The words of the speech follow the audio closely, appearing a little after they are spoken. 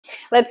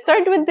let's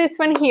start with this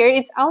one here.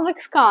 It's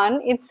Alvoxcon.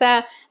 It's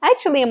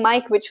actually a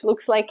mic which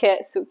looks like a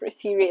super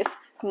serious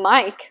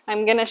mic.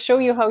 I'm gonna show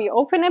you how you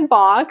open a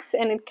box,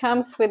 and it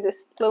comes with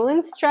this little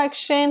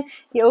instruction.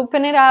 You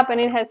open it up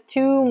and it has two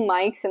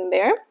mics in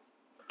there.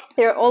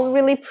 They're all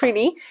really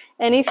pretty,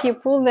 and if you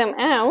pull them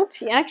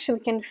out, you actually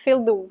can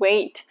feel the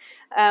weight.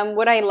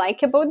 What I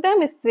like about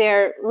them is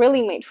they're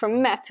really made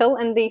from metal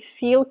and they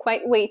feel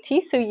quite weighty,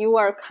 so you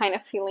are kind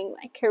of feeling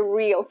like a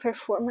real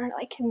performer,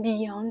 like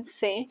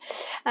Beyonce.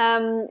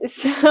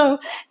 So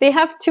they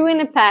have two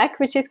in a pack,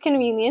 which is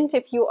convenient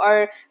if you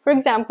are, for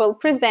example,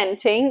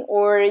 presenting,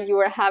 or you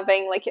are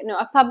having like, you know,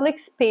 a public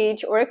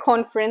speech or a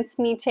conference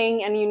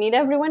meeting and you need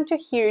everyone to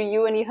hear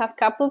you, and you have a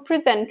couple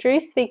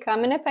presenters. They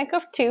come in a pack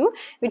of two,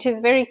 which is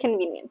very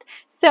convenient.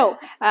 So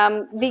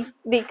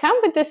they come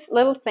with this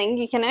little thing.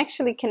 You can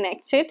actually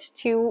connect it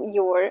to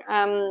your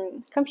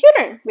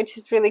computer, which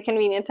is really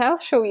convenient. I'll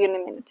show you in a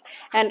minute.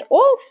 And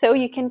also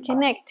you can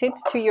connect it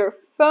to your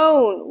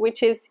phone,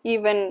 which is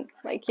even,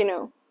 like, you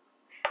know,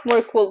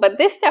 more cool. But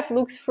this stuff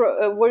works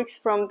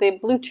from the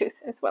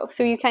Bluetooth as well,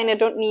 so you kind of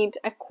don't need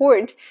a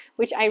cord,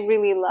 which I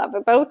really love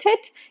about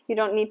it. You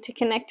don't need to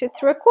connect it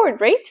through a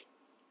cord, right?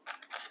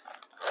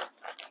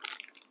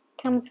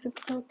 Comes with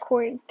a little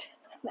cord.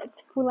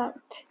 Let's pull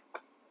out.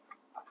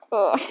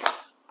 Oh,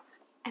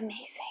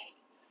 amazing.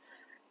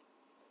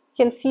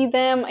 You can see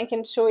them. I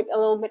can show it a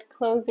little bit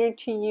closer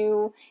to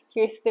you.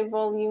 Here's the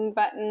volume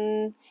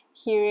button.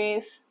 Here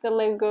is the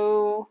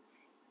logo.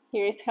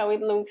 Here's how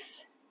it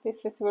looks.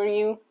 This is where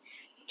you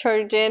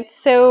charge it.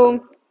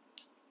 So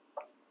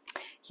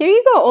here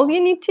you go. All you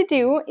need to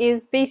do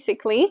is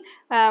basically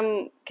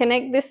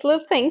connect this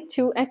little thing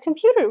to a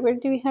computer. Where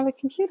do we have a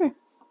computer?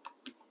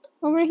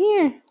 Over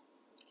here.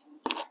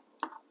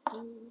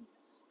 Oh,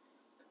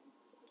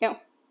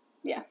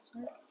 yeah.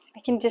 I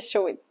can just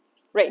show it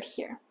right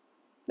here.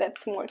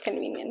 That's more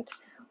convenient.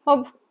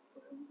 Oh.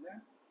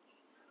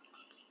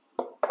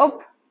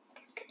 Oh.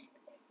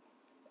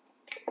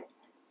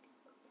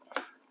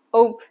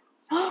 Oh.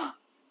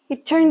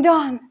 It turned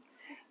on.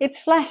 It's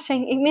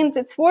flashing. It means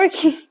it's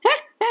working.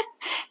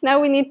 Now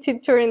we need to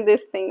turn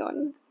this thing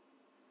on.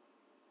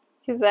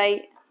 Because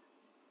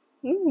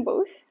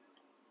both.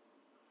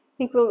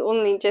 I think we'll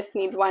only just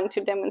need one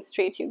to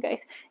demonstrate you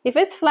guys. If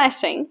it's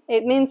flashing,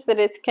 it means that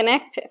it's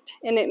connected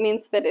and it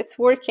means that it's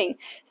working.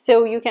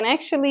 So you can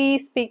actually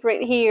speak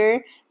right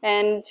here,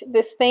 and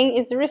this thing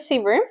is the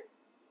receiver.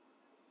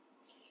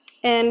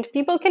 And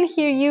people can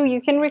hear you,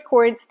 you can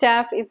record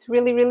stuff. It's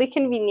really, really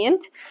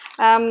convenient.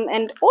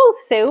 And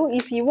also,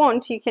 if you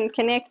want, you can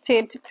connect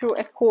it through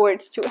a cord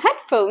to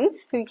headphones,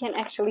 so you can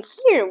actually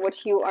hear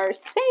what you are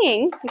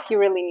saying if you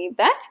really need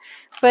that.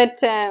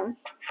 But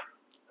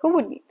who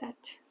would need that?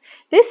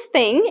 This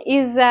thing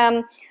is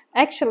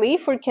actually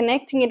for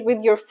connecting it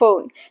with your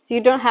phone. So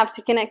you don't have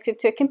to connect it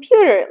to a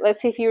computer.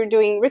 Let's say if you're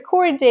doing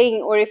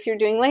recording or if you're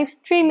doing live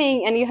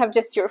streaming and you have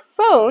just your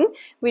phone,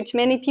 which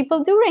many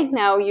people do right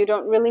now. You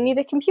don't really need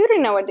a computer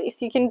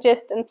nowadays. You can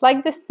just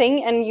unplug this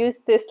thing and use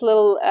this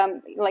little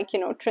like, you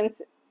know,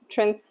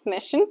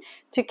 transmission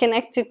to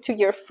connect it to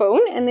your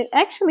phone. And it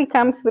actually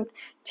comes with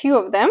two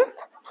of them,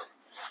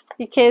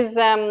 because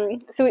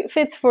so it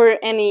fits for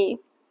any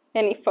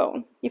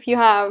phone. If you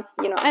have,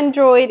 you know,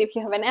 Android, if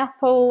you have an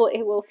Apple,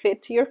 it will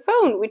fit to your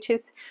phone, which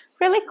is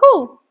really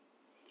cool.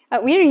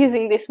 We're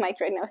using this mic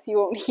right now, so you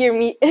won't hear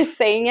me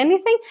saying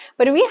anything,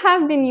 but we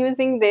have been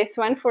using this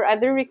one for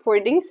other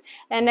recordings,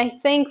 and I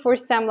think for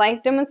some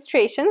live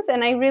demonstrations,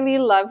 and I really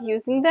love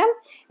using them.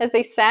 As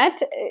I said,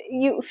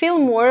 you feel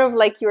more of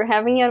like you're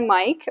having a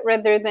mic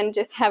rather than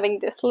just having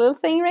this little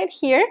thing right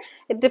here.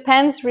 It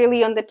depends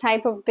really on the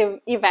type of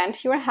the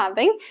event you're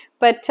having,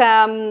 but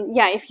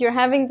yeah, if you're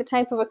having the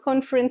type of a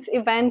conference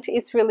event,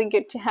 it's really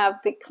good to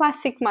have the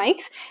classic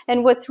mics.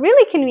 And what's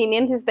really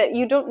convenient is that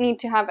you don't need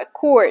to have a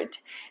cord.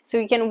 So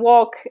you can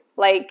walk,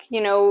 like, you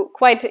know,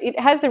 it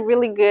has a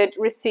really good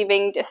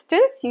receiving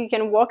distance. You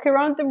can walk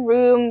around the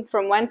room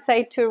from one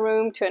side to a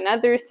room to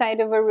another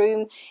side of a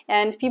room,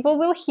 and people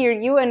will hear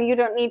you, and you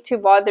don't need to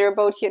bother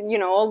about, you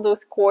know, all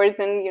those cords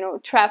and, you know,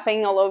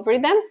 trapping all over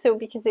them. So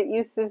because it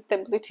uses the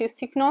Bluetooth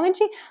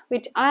technology,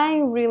 which I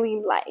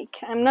really like.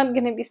 I'm not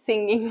going to be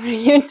singing for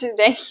you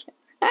today.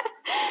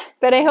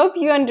 But I hope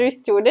you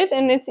understood it,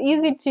 and it's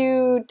easy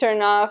to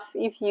turn off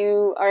if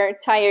you are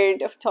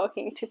tired of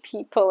talking to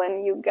people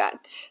and you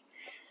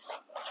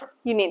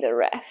need a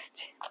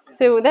rest.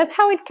 So that's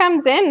how it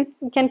comes in.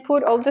 You can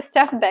put all the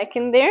stuff back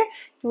in there.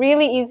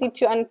 Really easy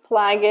to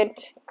unplug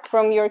it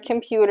from your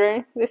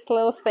computer. This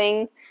little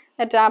thing,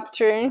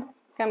 adapter,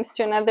 comes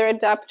to another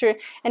adapter,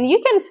 and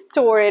you can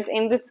store it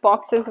in this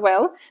box as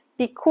well,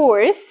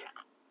 because,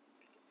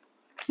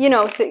 you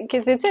know,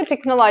 because it's a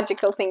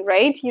technological thing,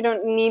 right? You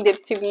don't need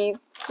it to be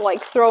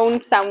like thrown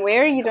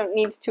somewhere. You don't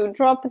need to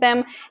drop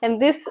them.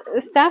 And this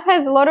stuff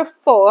has a lot of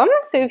foam.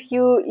 So if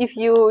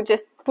you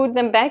just put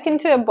them back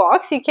into a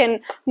box. You can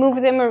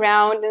move them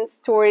around and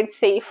store it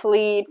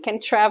safely. It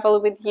can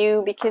travel with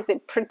you because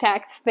it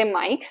protects the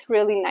mics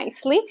really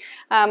nicely,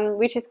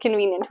 which is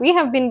convenient. We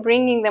have been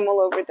bringing them all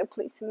over the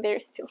place and they're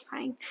still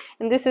fine.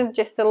 And this is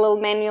just a little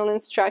manual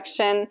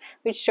instruction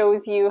which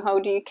shows you how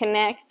do you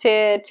connect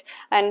it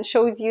and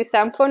shows you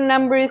some phone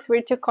numbers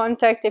where to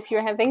contact if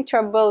you're having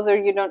troubles or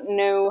you don't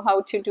know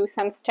how to do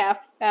some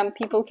stuff.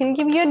 People can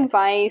give you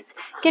advice.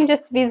 You can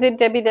just visit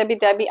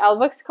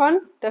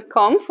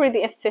www.alvoxcon.com for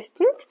the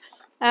assistant.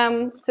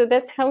 So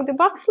that's how the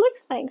box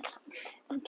looks like.